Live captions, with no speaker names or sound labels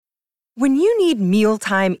When you need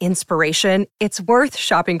mealtime inspiration, it's worth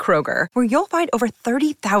shopping Kroger, where you'll find over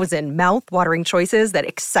 30,000 mouth-watering choices that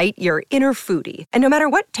excite your inner foodie. And no matter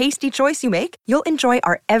what tasty choice you make, you'll enjoy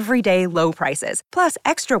our everyday low prices, plus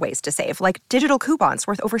extra ways to save, like digital coupons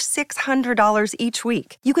worth over $600 each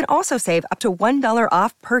week. You can also save up to $1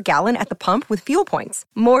 off per gallon at the pump with fuel points.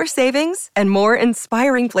 More savings and more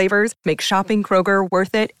inspiring flavors make shopping Kroger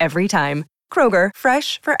worth it every time. Kroger,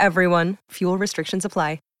 fresh for everyone. Fuel restrictions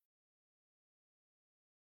apply.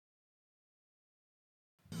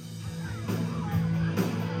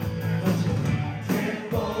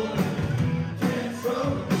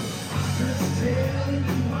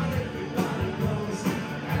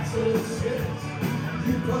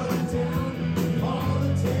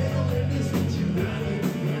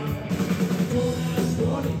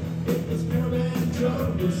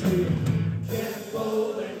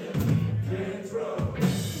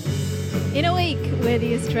 In a week where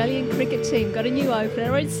the Australian cricket team got a new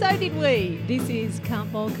opener, and so did we. This is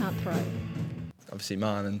Can't Bowl, Can't Throw. Obviously,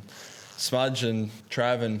 Man and Smudge and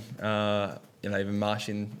Trav and even Marsh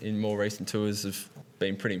in more recent tours have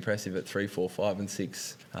been pretty impressive at 3, 4, 5 and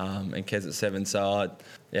 6 and Kez at 7. So,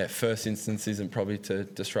 first instance isn't probably to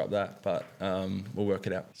disrupt that, but we'll work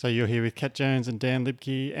it out. So you're here with Kat Jones and Dan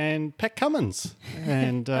Libke and Pat Cummins.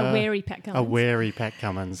 And A wary Pat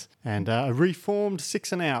Cummins. And a reformed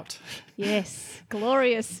 6 and out. Yes,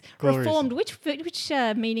 glorious. Reformed. Which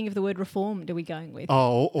meaning of the word reformed are we going with?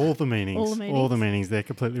 Oh, all the meanings. All the meanings. They're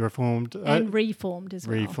completely reformed. And reformed as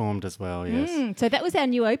well. Reformed as well, yes. So that was our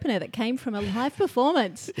new opener that came from a live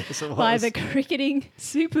performance by the cricketing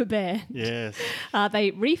super band. Yes.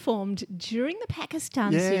 They reformed during the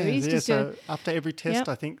Pakistan series. Yeah, so after every test,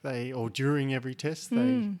 I think during every test,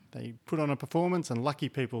 they put on a performance, and lucky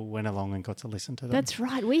people went along and got to listen to them. That's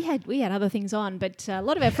right. We had other things on, but a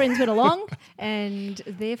lot of our friends went along, and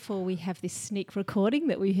therefore we have this sneak recording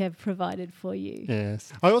that we have provided for you.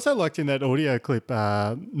 Yes. I also liked in that audio clip,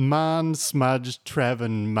 Man, Smudge, Trav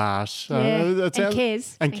and Marsh. And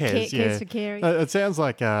Kez. And Kez, Kez for caring. It sounds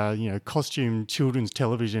like, costume children's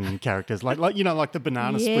television characters, like the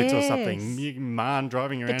Banana Splits or something. Man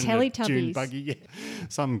driving around in a dune buggy.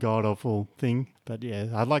 Some god-awful thing. But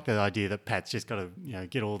I like the idea that Pat's just got to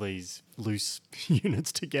get all these loose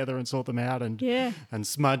units together and sort them out. And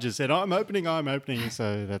Smudge has said, I'm opening.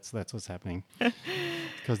 So that's what's happening.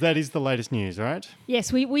 Because that is the latest news, right?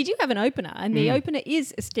 Yes, we do have an opener, and the opener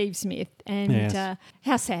is Steve Smith. And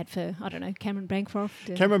how sad for, Cameron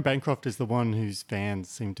Bancroft. Cameron Bancroft is the one whose fans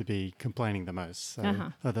seem to be complaining the most.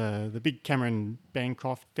 So the big Cameron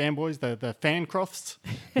Bancroft fanboys, the Fancrofts,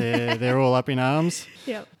 they're all up in arms.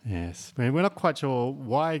 Yep. Yes. We're not quite sure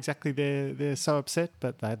why exactly they're so upset,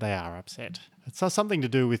 but they are upset. It's something to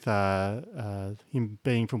do with him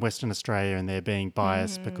being from Western Australia and they're being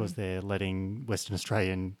biased because they're letting Western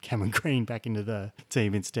Australian Cameron Green back into the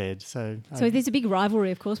team instead. So there's a big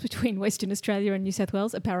rivalry, of course, between Western Australia and New South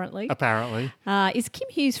Wales, apparently. Is Kim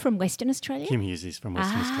Hughes from Western Australia? Kim Hughes is from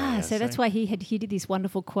Western Australia. So that's why he did this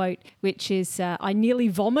wonderful quote, which is, I nearly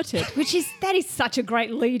vomited, that is such a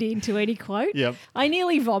great lead into any quote. Yep. I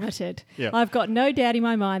nearly vomited. Yep. I've got no doubt in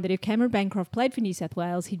my mind that if Cameron Bancroft played for New South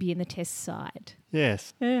Wales, he'd be in the Test side.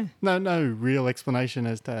 Yes. Yeah. No real explanation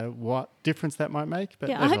as to what difference that might make. But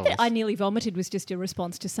I hope that I nearly vomited was just a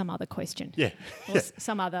response to some other question. Yeah. Or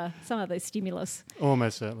some other stimulus.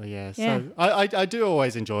 Almost certainly, yeah. Yeah. So I do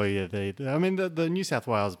always enjoy the New South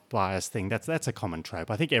Wales bias thing. That's a common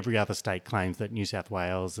trope. I think every other state claims that New South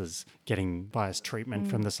Wales is getting biased treatment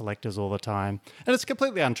from the selectors all the time. And it's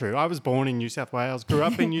completely untrue. I was born in New South Wales, grew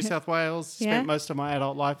up in New South Wales, spent most of my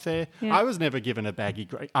adult life there. Yeah. I was never given a baggy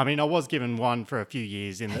grade. I mean, I was given one for a few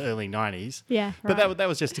years in the early 90s. Yeah, right. But that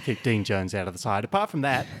was just to keep Dean Jones out of the side. Apart from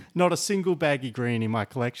that, not a single baggy green in my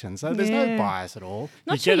collection. So there's no bias at all.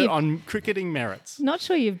 You get it on cricketing merits. Not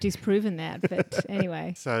sure you've disproven that, but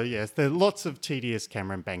anyway. So yes, there are lots of tedious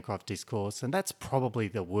Cameron Bancroft discourse, and that's probably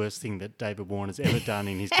the worst thing that David Warner's ever done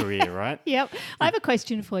in his career, right? Yep. I have a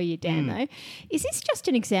question for you, Dan, though. Is this just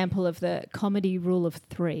an example of the comedy rule of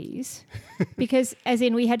threes? Because, as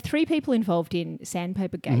in, we had 3 people involved in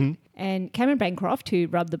Sandpaper Gate, and Cameron Bancroft, who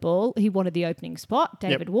rubbed the ball, he wanted the opening spot.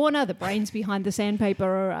 David Warner, the brains behind the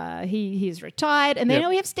sandpaper, he is retired. And then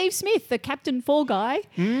we have Steve Smith, the captain 4 guy,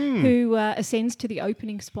 who ascends to the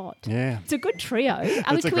opening spot. Yeah. It's a good trio.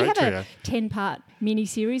 Can we have a 10-part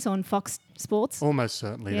mini-series on Fox Sports? Almost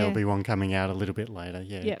certainly. There'll be one coming out a little bit later.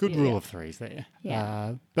 Yeah. Good rule of threes there.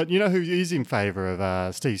 Yeah. But you know who is in favour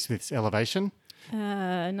of Steve Smith's elevation?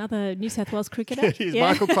 Another New South Wales cricketer. It is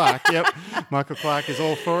Michael Clark. Yep, Michael Clark is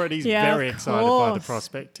all for it. He's very excited by the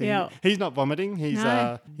prospect. He's not vomiting.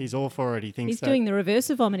 He's all for it. He thinks he's doing the reverse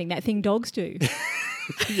of vomiting, that thing dogs do.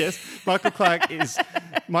 Yes, Michael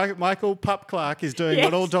Pup Clark is doing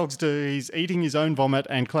what all dogs do. He's eating his own vomit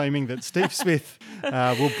and claiming that Steve Smith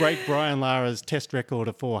will break Brian Lara's test record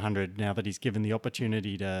of 400 now that he's given the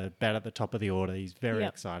opportunity to bat at the top of the order. He's very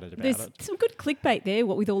excited about it. There's some good clickbait there,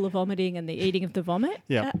 what with all the vomiting and the eating of the vomit.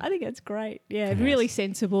 Yeah, I think that's great. Yeah, really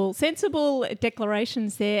sensible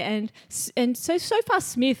declarations there. And so far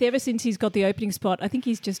Smith, ever since he's got the opening spot, I think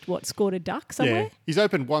he's just, scored a duck somewhere? Yeah, he's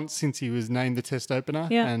opened once since he was named the test opener.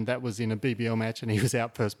 Yeah. And that was in a BBL match and he was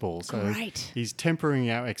out first ball. So he's tempering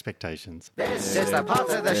our expectations. This is the part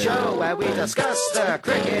of the show where we discuss the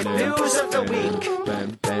cricket news of the week.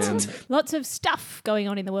 Lots of stuff going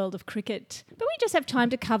on in the world of cricket. But we just have time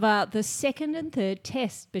to cover the second and third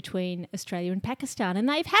tests between Australia and Pakistan, and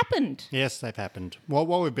they've happened. Yes, they've happened.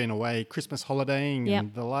 While we've been away, Christmas holidaying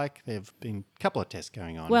and the like, there have been a couple of tests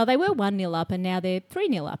going on. Well, they were 1-0 up and now they're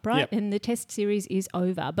 3-0 up, right? Yep. And the test series is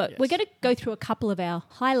over. But we're going to go through a couple of our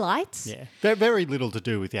highlights. Yeah, they're very little to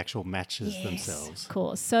do with the actual matches themselves. Of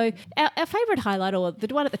course. So our favourite highlight, or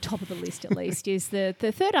the one at the top of the list at least, is the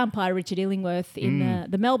third umpire, Richard Illingworth, in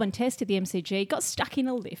the Melbourne Test at the MCG, got stuck in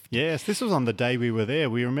a lift. Yes, this was on the day we were there.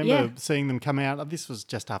 We remember seeing them come out. This was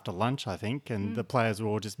just after lunch, I think, and the players were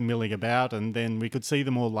all just milling about, and then we could see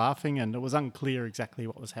them all laughing, and it was unclear exactly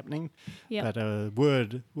what was happening. Yep.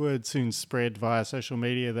 But word soon spread via social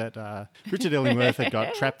media that Richard Illingworth had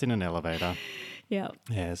got trapped in an elevator.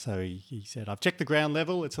 Yeah, so he said, I've checked the ground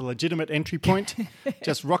level. It's a legitimate entry point.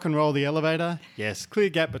 Just rock and roll the elevator. Yes, clear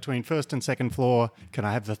gap between first and second floor. Can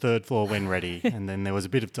I have the third floor when ready? And then there was a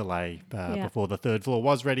bit of delay before the third floor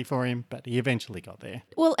was ready for him, but he eventually got there.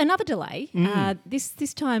 Well, another delay,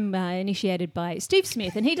 this time initiated by Steve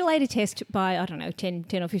Smith, and he delayed a test by, 10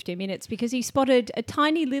 or 15 minutes because he spotted a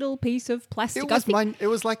tiny little piece of plastic. It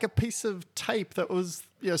was like a piece of tape that was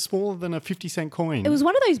smaller than a 50-cent coin. It was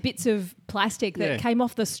one of those bits of plastic that came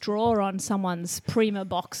off the straw on someone's Prima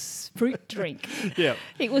Box fruit drink.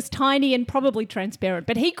 It was tiny and probably transparent,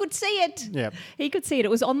 but he could see it. He could see it.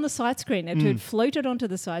 It was on the side screen. It had floated onto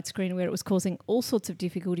the side screen where it was causing all sorts of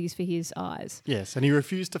difficulties for his eyes. Yes, and he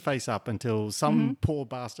refused to face up until some poor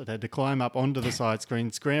bastard had to climb up onto the side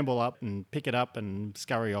screen, scramble up and pick it up and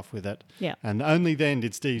scurry off with it. And only then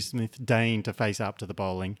did Steve Smith deign to face up to the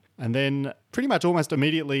bowling. And then pretty much almost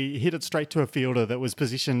immediately hit it straight to a fielder that was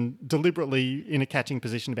positioned deliberately in a catching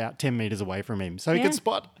position about 10 metres away from him. So he could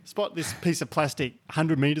spot this piece of plastic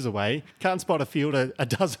 100 metres away, can't spot a fielder a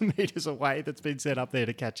dozen metres away that's been set up there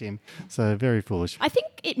to catch him. So very foolish. I think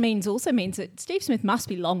it also means that Steve Smith must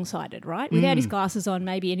be long-sighted, right? Without his glasses on,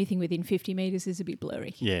 maybe anything within 50 metres is a bit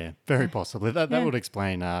blurry. Yeah, very possibly. That would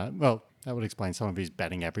explain, that would explain some of his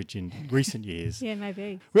batting average in recent years. Yeah,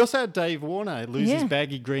 maybe. We also had Dave Warner lose his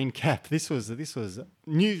baggy green cap. This was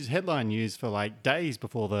headline news for like days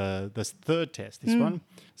before the third test, this one.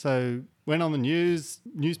 So went on the news,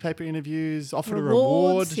 newspaper interviews, offered a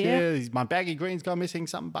reward. My baggy green's gone missing.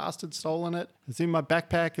 Some bastard stolen it. It's in my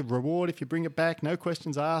backpack. A reward if you bring it back. No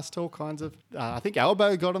questions asked. All kinds of... I think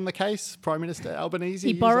Albo got on the case. Prime Minister Albanese.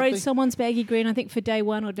 He borrowed someone's baggy green, I think, for day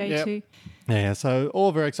one or day two. Yeah, so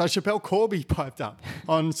all very excited. Chappelle Corby piped up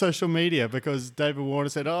on social media because David Warner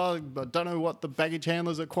said, I don't know what the baggage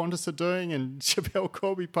handlers at Qantas are doing. And Chappelle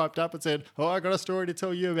Corby piped up and said, I got a story to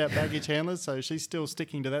tell you about baggage handlers. So she's still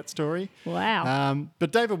sticking to that story. Wow.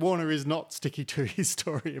 But David Warner is not sticking to his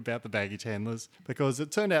story about the baggage handlers because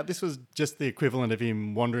it turned out this was just the equivalent of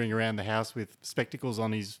him wandering around the house with spectacles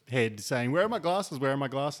on his head saying, where are my glasses? Where are my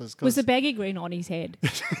glasses? Was the baggy green on his head?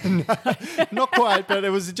 No, not quite, but it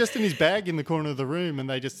was just in his bag in the corner of the room and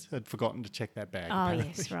they just had forgotten to check that bag. Oh,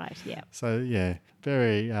 apparently. yes, right, yeah. So, yeah,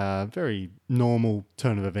 very normal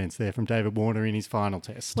turn of events there from David Warner in his final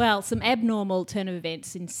test. Well, some abnormal turn of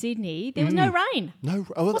events in Sydney. There was no rain.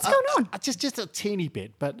 What's going on? Just a teeny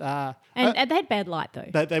bit, but... and they had bad light,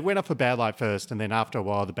 though. They went off for bad light first, and then after a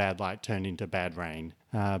while, the bad light turned into bad rain.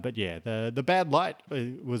 But yeah, the bad light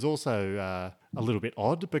was also a little bit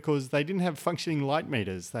odd because they didn't have functioning light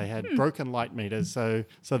meters. They had broken light meters. So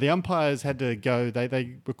the umpires had to go,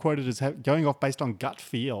 they were quoted as going off based on gut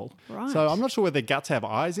feel. Right. So I'm not sure whether guts have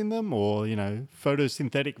eyes in them or,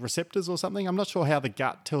 photosynthetic receptors or something. I'm not sure how the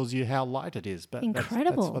gut tells you how light it is, but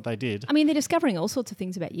incredible. That's what they did. I mean, they're discovering all sorts of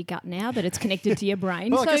things about your gut now that it's connected to your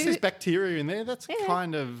brain. Well, I guess there's bacteria in there. That's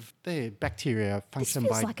kind of, bacteria function by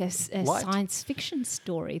This feels like a science fiction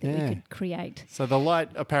story that we could create. So the light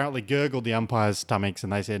apparently gurgled the umpire umpires' stomachs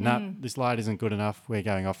and they said, no, this light isn't good enough. We're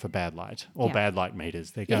going off for bad light or bad light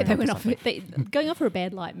meters. They're going going off for a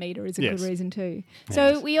bad light meter is a good reason too.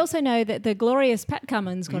 So we also know that the glorious Pat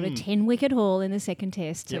Cummins got a 10-wicket haul in the second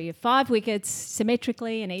test. So you have 5 wickets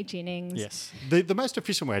symmetrically in each innings. Yes. The most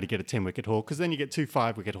efficient way to get a 10-wicket haul, because then you get 2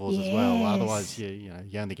 5-wicket hauls as well. Otherwise, you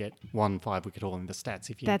only get 1 5-wicket haul in the stats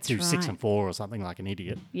if you do 6 and 4 or something like an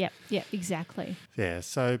idiot. Yep, exactly. Yeah,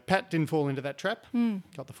 so Pat didn't fall into that trap,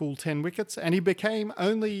 got the full 10 wickets, and he became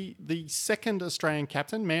only the second Australian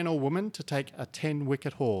captain, man or woman, to take a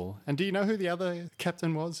 10-wicket haul. And do you know who the other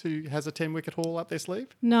captain was who has a 10-wicket haul up their sleeve?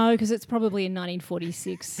 No, because it's probably in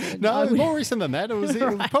 1946. No, more recent than that. It was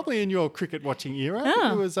probably in your cricket watching era.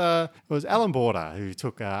 Oh. It was Alan Border who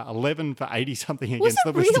took 11 for 80-something against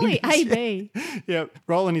the West Indies. Was it really? AB? Yeah,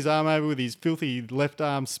 rolling his arm over with his filthy left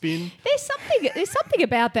arm spin. There's something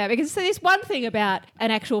about that, because there's one thing about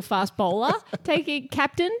an actual fast bowler taking a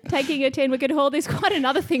 10-wicket haul. There's quite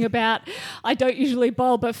another thing about I don't usually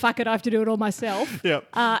bowl, but fuck it, I have to do it all myself. Yep.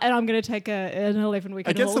 And I'm going to take an 11-wicket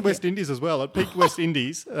haul. Against the West Indies as well. It peaked West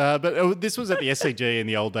Indies. But this was at the SCG in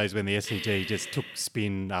the old days when the SCG just took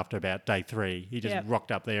spin after about day 3. He just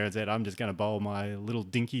rocked up there and said, I'm just going to bowl my little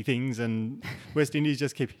dinky things, and West Indies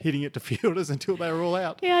just kept hitting it to fielders until they were all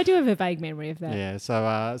out. Yeah, I do have a vague memory of that. Yeah,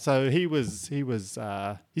 so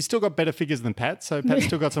he's still got better figures than Pat, so Pat's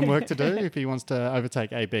still got some work to do if he wants to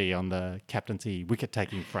overtake AB on the captaincy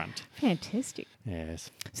wicket-taking front. Fantastic. Yes.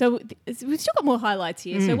 So we've still got more highlights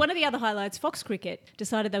here. So one of the other highlights, Fox Cricket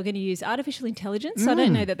decided they were going to use artificial intelligence. I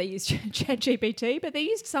don't know that they used ChatGPT, but they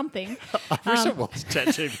used something. I wish it was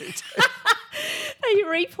ChatGPT. They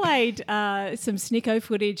replayed some Snicko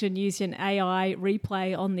footage and used an AI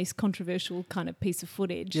replay on this controversial kind of piece of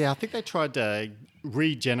footage. Yeah, I think they tried to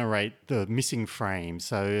regenerate the missing frames.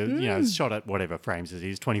 So, it's shot at whatever frames it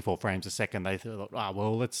is, 24 frames a second. They thought,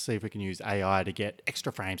 well, let's see if we can use AI to get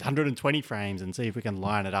extra frames, 120 frames, and see if we can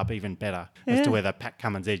line it up even better as to whether Pat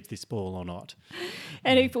Cummins edged this ball or not.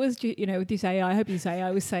 And if it was, with this AI, I hope this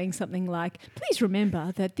AI was saying something like, please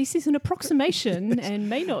remember that this is an approximation and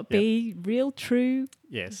may not be real, true.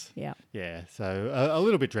 Yes. Yeah. Yeah. So a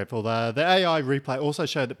little bit dreadful. The AI replay also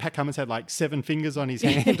showed that Pat Cummins had like 7 fingers on his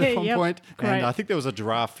hand at one point, and I think there was a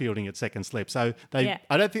giraffe fielding at second slip. So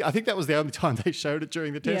I think that was the only time they showed it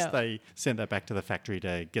during the test. Yeah. They sent that back to the factory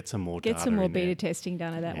to get some more data. Get some more beta testing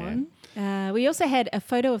done of that one. We also had a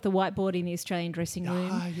photo of the whiteboard in the Australian dressing room.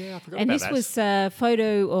 Oh, yeah, I forgot about that. And this was a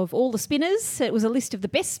photo of all the spinners. It was a list of the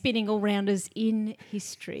best spinning all-rounders in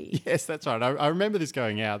history. Yes, that's right. I remember this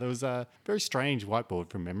going out. There was a very strange whiteboard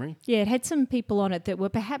from memory. Yeah, it had some people on it that were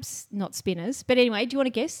perhaps not spinners. But anyway, do you want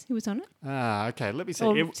to guess who was on it? Okay, let me see.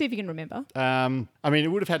 Or see if you can remember. It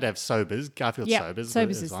would have had to have Sobers, Garfield Sobers.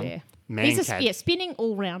 Sobers is there. These are spinning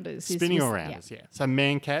all-rounders. Spinning all-rounders, yeah. So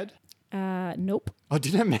Mancad? Nope. Oh,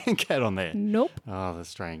 didn't have Mancad on there? Nope. Oh, that's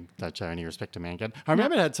strange. Don't show any respect to Mancad. I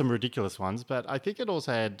remember it had some ridiculous ones, but I think it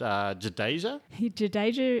also had Jadeja.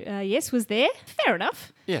 Jadeja, yes, was there. Fair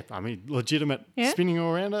enough. Yeah, legitimate spinning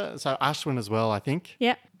all-rounder. So Ashwin as well, I think.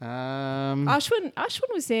 Yeah. Ashwin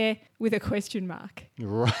was there with a question mark.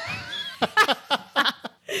 Right.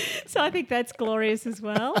 So I think that's glorious as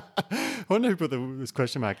well. I wonder who put this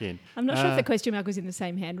question mark in. I'm not sure if the question mark was in the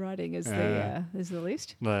same handwriting as the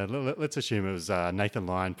list. Let's assume it was Nathan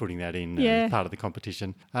Lyon putting that in part of the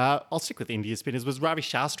competition. I'll stick with India spinners. Was Ravi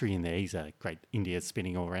Shastri in there? He's a great India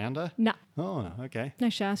spinning all-rounder. No. Oh, okay. No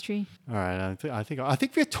Shastri. All right. I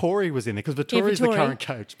think Vittori was in there because Vittori's the current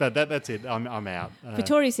coach. But that's it. I'm out.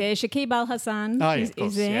 Vittori's there. Shakib Al Hassan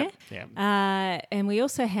is there. Yeah. And we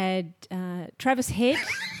also had Travis Head.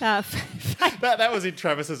 That was in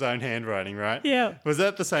Travis's own handwriting, right? Yeah. Was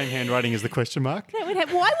that the same handwriting as the question mark? Why would they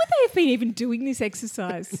have been even doing this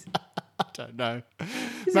exercise? I don't know.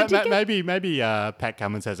 Maybe Pat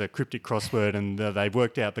Cummins has a cryptic crossword and they've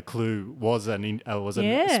worked out the clue was a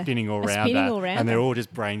spinning all-rounder, and they're all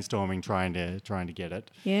just brainstorming trying to get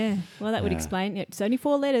it. Yeah, well, that would explain it. It's only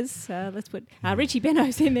 4 letters. Let's put Richie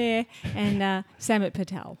Benos in there and Samit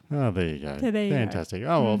Patel. Oh, there you go. So fantastic.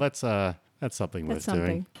 Oh, well, that's something worth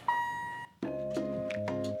doing.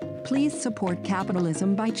 Please support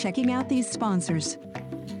capitalism by checking out these sponsors.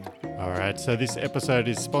 All right, so this episode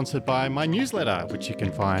is sponsored by my newsletter, which you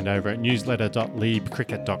can find over at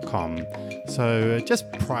newsletter.leebcricket.com. So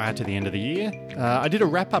just prior to the end of the year, I did a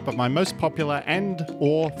wrap-up of my most popular and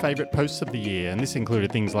or favourite posts of the year, and this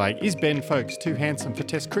included things like, is Ben Foakes too handsome for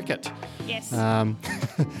Test cricket? Yes.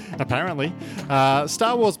 Apparently.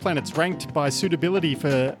 Star Wars planets ranked by suitability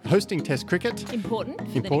for hosting Test cricket. Important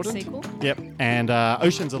for the next sequel. Yep. And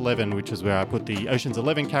Ocean's 11, which is where I put the Ocean's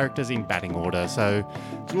 11 characters in batting order. So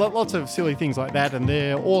lots lots of silly things like that, and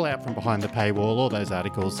they're all out from behind the paywall, all those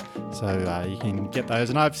articles. So you can get those.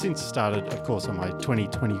 And I've since started, of course, on my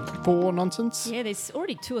 2024 nonsense. Yeah, there's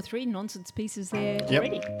already 2 or 3 nonsense pieces there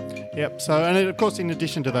already. Yep. So, and of course, in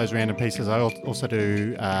addition to those random pieces, I also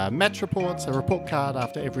do match reports, a report card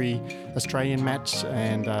after every Australian match,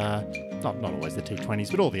 and not always the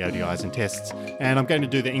T20s, but all the ODIs and tests. And I'm going to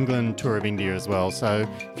do the England tour of India as well. So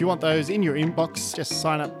if you want those in your inbox, just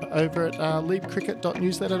sign up over at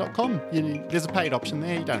leavecricket.newsletter.com. There's a paid option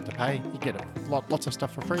there. You don't have to pay. You get lots of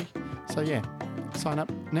stuff for free. So yeah, sign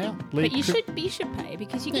up now. But you should pay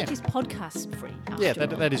because you get this podcast free. Yeah,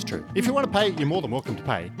 that is true. If you want to pay, you're more than welcome to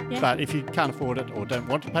pay. Yeah. But if you can't afford it or don't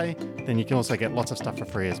want to pay, then you can also get lots of stuff for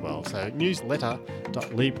free as well. So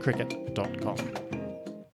newsletter.leavecricket.com.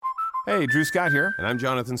 Hey, Drew Scott here, and I'm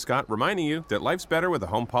Jonathan Scott, reminding you that life's better with a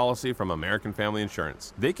home policy from American Family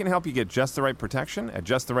Insurance. They can help you get just the right protection at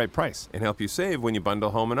just the right price and help you save when you bundle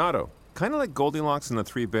home and auto. Kind of like Goldilocks and the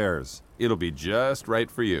Three Bears. It'll be just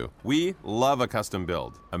right for you. We love a custom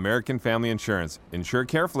build. American Family Insurance. Insure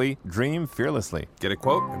carefully, dream fearlessly. Get a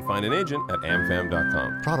quote and find an agent at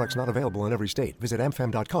amfam.com. Products not available in every state. Visit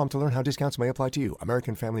amfam.com to learn how discounts may apply to you.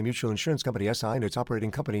 American Family Mutual Insurance Company, SI, and its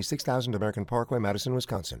operating company, 6000 American Parkway, Madison,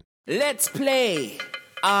 Wisconsin. Let's play.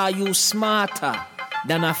 Are you smarter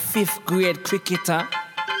than a 5th grade cricketer?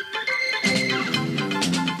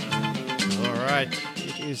 All right.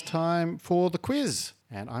 It is time for the quiz.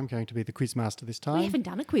 And I'm going to be the quiz master this time. We haven't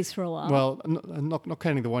done a quiz for a while. Well, not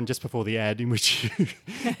counting the one just before the ad in which you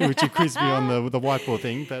quizzed me on the whiteboard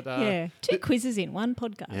thing. But 2 quizzes in one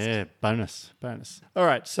podcast. Yeah, bonus. All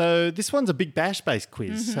right, so this one's a Big Bash-based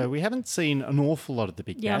quiz. Mm-hmm. So we haven't seen an awful lot of the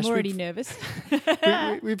Big Bash. Yeah, I'm already nervous.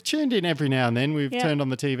 We've tuned in every now and then. We've turned on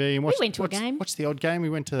the TV and watched. We went to a game. Watched the odd game. We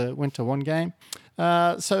went to one game.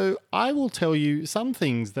 So I will tell you some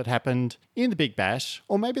things that happened in the Big Bash,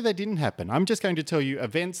 or maybe they didn't happen. I'm just going to tell you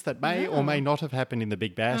events that may or may not have happened in the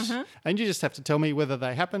Big Bash, and you just have to tell me whether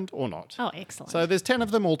they happened or not. Oh, excellent. So there's 10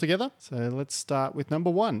 of them altogether. So let's start with number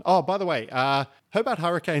 1. Oh, by the way, Hobart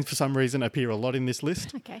Hurricanes for some reason appear a lot in this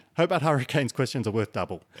list. Okay. Hobart Hurricanes questions are worth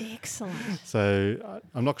double. Excellent. So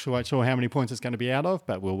I'm not quite sure how many points it's going to be out of,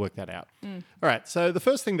 but we'll work that out. All right, so the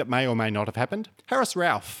first thing that may or may not have happened, Harris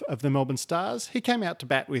Ralph of the Melbourne Stars, he came out to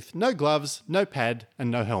bat with no gloves, no pad and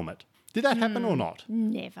no helmet. Did that happen or not?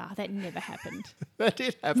 Never. That never happened. That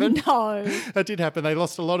did happen. No. That did happen. They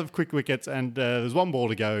lost a lot of quick wickets and there was one ball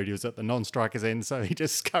to go. He was at the non-striker's end, so he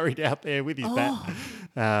just scurried out there with his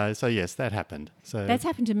bat. So, yes, that happened. So that's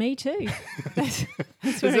happened to me too. That's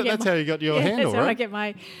how you got your handle, that's right? how I get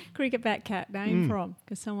my cricket bat cat name from,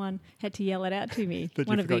 because someone had to yell it out to me.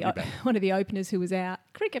 One of the openers who was out,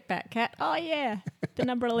 cricket bat cat. Oh, yeah. The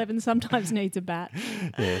number 11 sometimes needs a bat.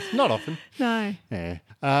 Yes, not often. No. Yeah.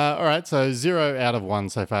 All right, so 0 out of 1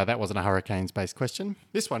 so far. That wasn't a Hurricanes-based question.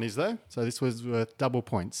 This one is, though, so this was worth double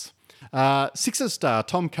points. Sixers star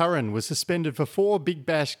Tom Curran was suspended for 4 Big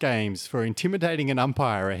Bash games for intimidating an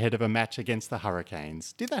umpire ahead of a match against the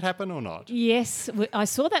Hurricanes. Did that happen or not? Yes, I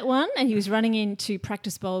saw that one, and he was running into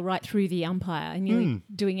practice bowl right through the umpire and nearly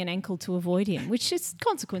doing an ankle to avoid him, which is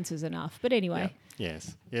consequences enough. But anyway. Yeah.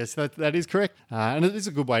 Yes, that is correct. And it is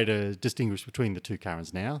a good way to distinguish between the two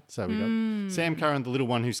Currans now. So we've got Sam Curran, the little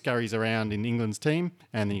one who scurries around in England's team,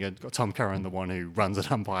 and then you've got Tom Curran, the one who runs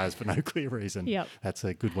at umpires for no clear reason. Yep. That's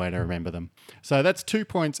a good way to remember them. So that's 2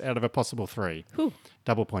 points out of a possible 3. Whew.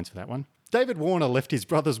 Double points for that one. David Warner left his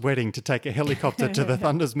brother's wedding to take a helicopter to the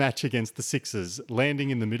Thunder's match against the Sixers, landing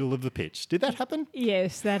in the middle of the pitch. Did that happen?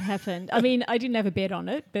 Yes, that happened. I mean, I didn't have a bet on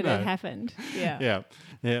it, but it happened. Yeah.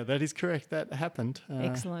 Yeah, that is correct. That happened.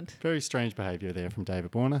 Excellent. Very strange behaviour there from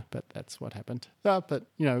David Warner, but that's what happened. But,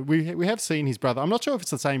 you know, we have seen his brother. I'm not sure if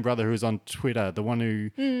it's the same brother who was on Twitter, the one who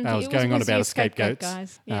was going on about a scapegoat.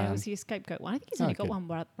 Guys. Yeah, it was the scapegoat one. I think he's only got one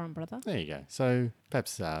brother. There you go. So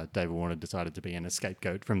perhaps David Warner decided to be an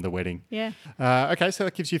scapegoat from the wedding. Yeah. Okay, so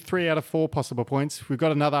that gives you 3 out of 4 possible points. We've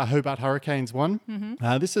got another Hobart Hurricanes one.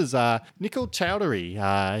 This is Nikhil Chowdhury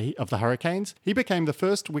of the Hurricanes. He became the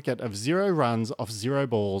first wicket of 0 runs off 0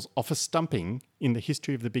 balls off a stumping in the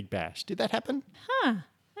history of the Big Bash. Did that happen?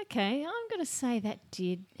 Okay, I'm going to say that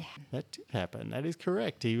did happen. That did happen. That is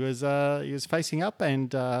correct. He was facing up and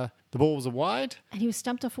the ball was a wide. And he was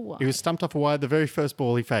stumped off a wide. He was stumped off a wide the very first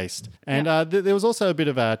ball he faced. And there was also a bit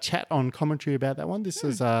of a chat on commentary about that one. This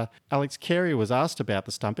is Alex Carey was asked about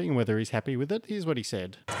the stumping and whether he's happy with it. Here's what he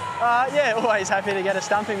said. Yeah, always happy to get a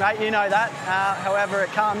stumping, mate. You know that. However it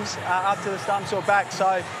comes, up to the stumps or back.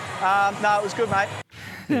 So, no, it was good, mate.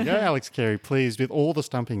 There you go, Alex Carey, pleased with all the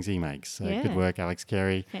stumpings he makes. So good work, Alex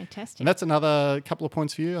Carey. Fantastic. And that's another couple of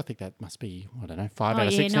points for you. I think that must be, 5 out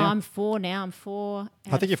of 6 now. No, I'm 4 now. I'm 4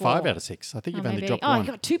 I think you're 5 out of 6. I think you've only dropped 1. I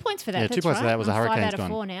got 2 points for that. Yeah, That's 2 points right. for that was a Hurricanes 5 out of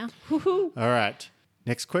 4 one. now. Woohoo. All right.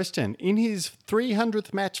 Next question. In his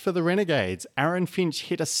 300th match for the Renegades, Aaron Finch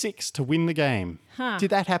hit a 6 to win the game. Did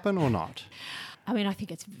that happen or not? I mean, I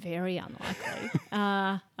think it's very unlikely.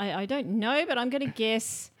 I don't know, but I'm going to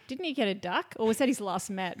guess. Didn't he get a duck? Or was that his last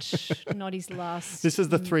match, not his last... This is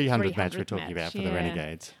the 300th match we're talking about for the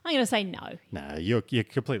Renegades. I'm going to say no. No, you're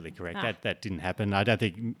completely correct. That didn't happen. I don't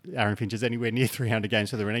think Aaron Finch is anywhere near 300 games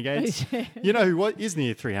for the Renegades. You know who is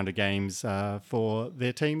near 300 games for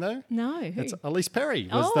their team, though? No. It's Elise Perry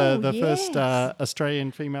was the first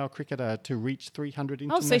Australian female cricketer to reach 300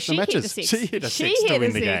 international matches. Hit a 6. She hit a 6 to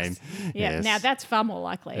win the game. Yeah, Yes. now that's far more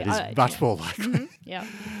likely. It is much more likely. Mm-hmm.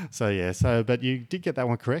 Yeah. But you did get that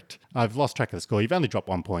one correct. I've lost track of the score. You've only dropped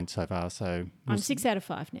 1 point so far, so I'm 6 out of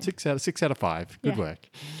 5 now. 6 out of 5. Good work.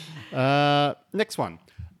 Next one.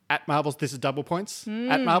 At Marvel's, this is double points.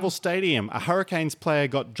 At Marvel Stadium, a Hurricanes player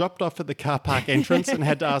got dropped off at the car park entrance and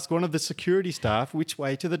had to ask one of the security staff which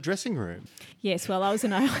way to the dressing room. Yes, well, I was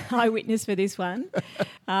an eyewitness for this one.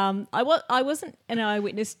 I wasn't an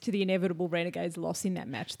eyewitness to the inevitable Renegades loss in that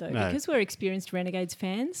match, though. No. Because we're experienced Renegades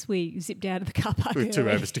fans, we zipped out of the car park With 2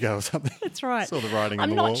 early. overs to go or something. That's right. Saw the writing on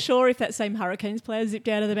the I'm wall. not sure if that same Hurricanes player zipped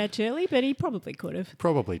out of the match early, but he probably could have.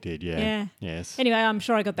 Probably did, yeah. Yeah. Yes. Anyway, I'm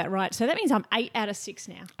sure I got that right. So that means I'm 8 out of 6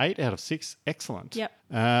 now. 8 out of 6. Excellent. Yep.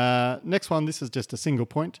 Next one, this is just a single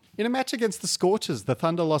point. In a match against the Scorchers, the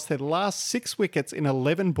Thunder lost their last 6 wickets in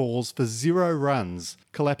 11 balls for 0 runs,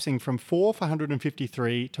 collapsing from 4 for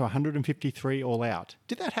 153 to 153 all out.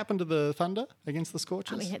 Did that happen to the Thunder against the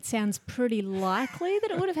Scorchers? I mean, it sounds pretty likely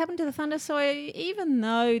that it would have happened to the Thunder. So even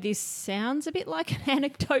though this sounds a bit like an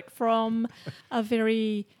anecdote from a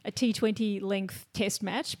T20 length test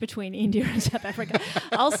match between India and South Africa,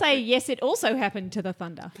 I'll say yes, it also happened to the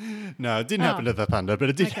Thunder. No, it didn't happen to the Thunder, but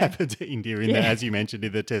it did happen to India as you mentioned,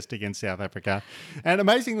 in the test against South Africa. And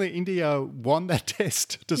amazingly, India won that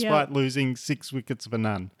test despite losing 6 wickets for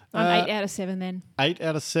none. I'm 8 out of 7 then. 8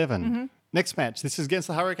 out of 7. Mm-hmm. Next match. This is against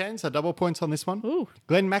the Hurricanes, so double points on this one. Ooh.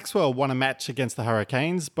 Glenn Maxwell won a match against the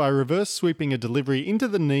Hurricanes by reverse sweeping a delivery into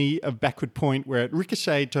the knee of backward point where it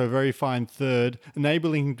ricocheted to a very fine third,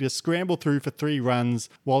 enabling him to scramble through for 3 runs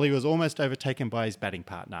while he was almost overtaken by his batting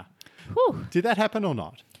partner. Whew. Did that happen or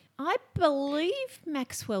not? I believe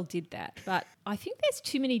Maxwell did that, but I think there's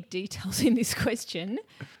too many details in this question.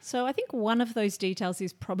 So I think one of those details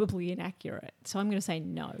is probably inaccurate. So I'm going to say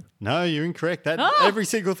no. No, you're incorrect. Every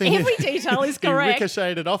single thing. Every detail is correct. He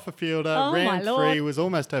ricocheted off a fielder, Oh, ran my Lord. free, was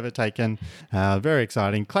almost overtaken. Very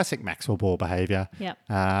exciting. Classic Maxwell ball behaviour.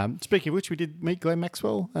 Yep. Speaking of which, we did meet Glenn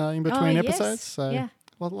Maxwell in between yes. episodes. So Yeah.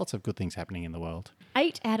 lots of good things happening in the world.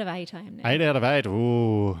 8 out of 8 I am now. 8 out of 8.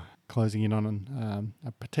 Ooh. Closing in on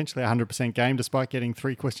a potentially 100% game despite getting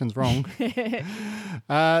 3 questions wrong.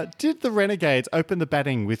 Did the Renegades open the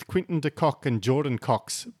batting with Quinton de Kock and Jordan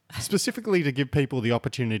Cox specifically to give people the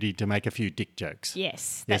opportunity to make a few dick jokes?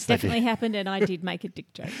 Yes, Yes, that they definitely did. happened, and I did make a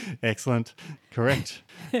dick joke. Excellent. Correct.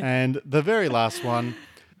 And the very last one.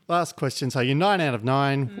 Last question. So you're 9 out of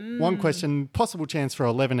 9. One question, possible chance for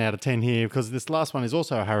 11 out of 10 here because this last one is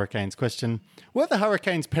also a Hurricanes question. Were the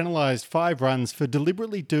Hurricanes penalised 5 runs for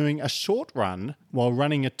deliberately doing a short run while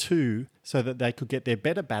running a 2 so that they could get their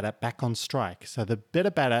better batter back on strike? So the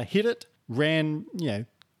better batter hit it, ran,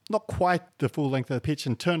 not quite the full length of the pitch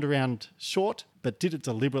and turned around short, but did it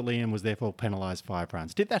deliberately and was therefore penalised 5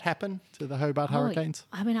 runs. Did that happen to the Hobart Hurricanes?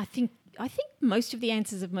 I mean, I think most of the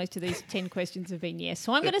answers of most of these 10 questions have been yes.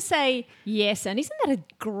 So I'm going to say yes. And isn't that a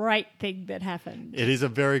great thing that happened? It is a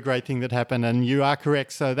very great thing that happened, and you are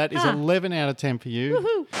correct. So that is 11 out of 10 for you.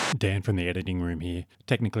 Woohoo. Dan from the editing room here.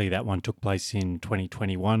 Technically, that one took place in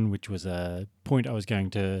 2021, which was a point I was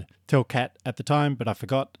going to tell Kat at the time, but I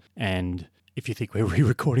forgot. And if you think we're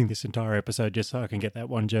re-recording this entire episode just so I can get that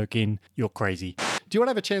one joke in, you're crazy. Do you want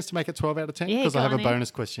to have a chance to make it 12 out of 10? Yeah, Because go I have a on then.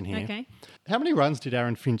 bonus question here. Okay. How many runs did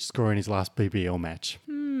Aaron Finch score in his last BBL match?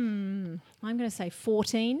 I'm going to say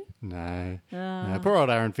 14. No. Poor old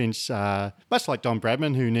Aaron Finch, much like Don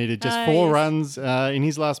Bradman, who needed just 4 yes. runs in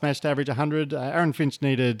his last match to average 100. Aaron Finch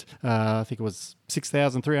needed, I think it was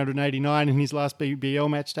 6,389 in his last BBL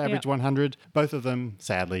match to average 100. Both of them,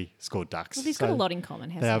 sadly, scored ducks. Well, he's got a lot in common,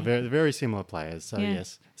 hasn't They are he? very, very similar players, so Yeah.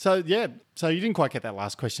 yes. So, so you didn't quite get that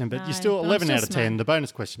last question, but No, you're still but I'm 11 still out of 10. smart. The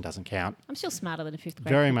bonus question doesn't count. I'm still smarter than a 5th grade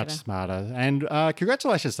Very much cricketer. smarter. And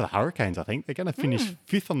congratulations to the Hurricanes, I think. They're going to finish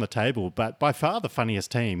 5th on the table, but by far the funniest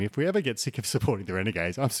team. If we ever get sick of supporting the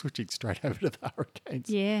Renegades, I'm switching straight over to the Hurricanes.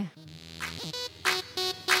 Yeah.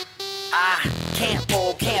 Can't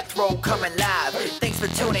bowl, can't throw, coming live. Thanks for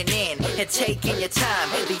tuning in and taking your time.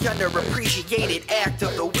 The underappreciated act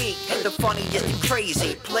of the week, the funniest and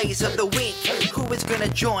crazy plays of the week. Who is gonna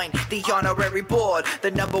join the honorary board?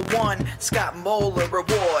 The #1 Scott Moeller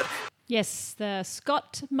Award. Yes, the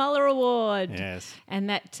Scott Muller Award. Yes. And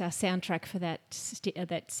that soundtrack for that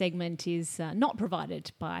segment is not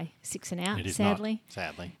provided by Six and Out, It is sadly. not,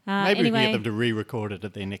 sadly. Maybe we can anyway, get them to re-record it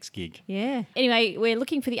at their next gig. Yeah. Anyway, we're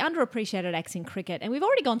looking for the underappreciated acts in cricket, and we've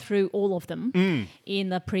already gone through all of them in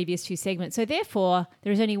the previous 2 segments. So therefore,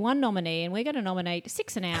 there is only one nominee, and we're going to nominate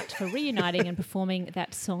Six and Out for reuniting and performing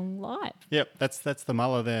that song live. Yep, that's the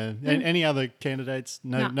Muller there. Any other candidates?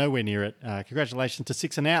 Nowhere near it. Congratulations to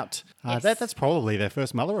Six and Out. Yes. That's probably their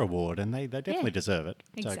first Muller Award, and they definitely deserve it.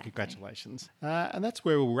 Exactly. So congratulations. And that's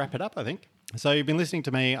where we'll wrap it up, I think. So you've been listening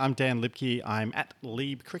to me. I'm Dan Lipke. I'm at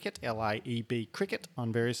Lieb Cricket, Lieb Cricket,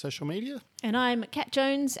 on various social media. And I'm Kat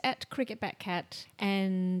Jones at CricketBackCat.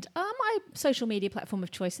 And my social media platform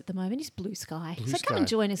of choice at the moment is Blue Sky. Come and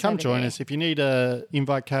join us. Come over join there. us. If you need an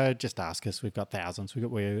invite code, just ask us. We've got thousands.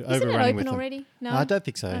 We're Isn't overrunning it with open them. already? No, I don't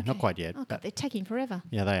think so. Okay. Not quite yet. Oh, God, they're taking forever.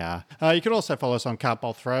 Yeah, they are. You can also follow us on Can't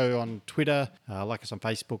Bowl Throw on Twitter. Like us on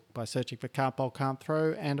Facebook by searching for Can't Bowl Can't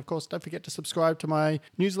Throw. And, of course, don't forget to subscribe to my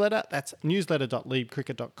newsletter. That's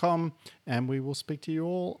newsletter.liebcricket.com. And we will speak to you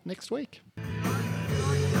all next week.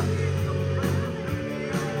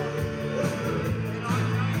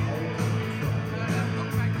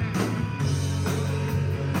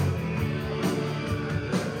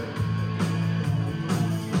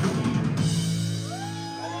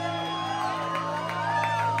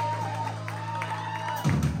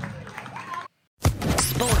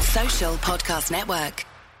 Sports Social Podcast Network.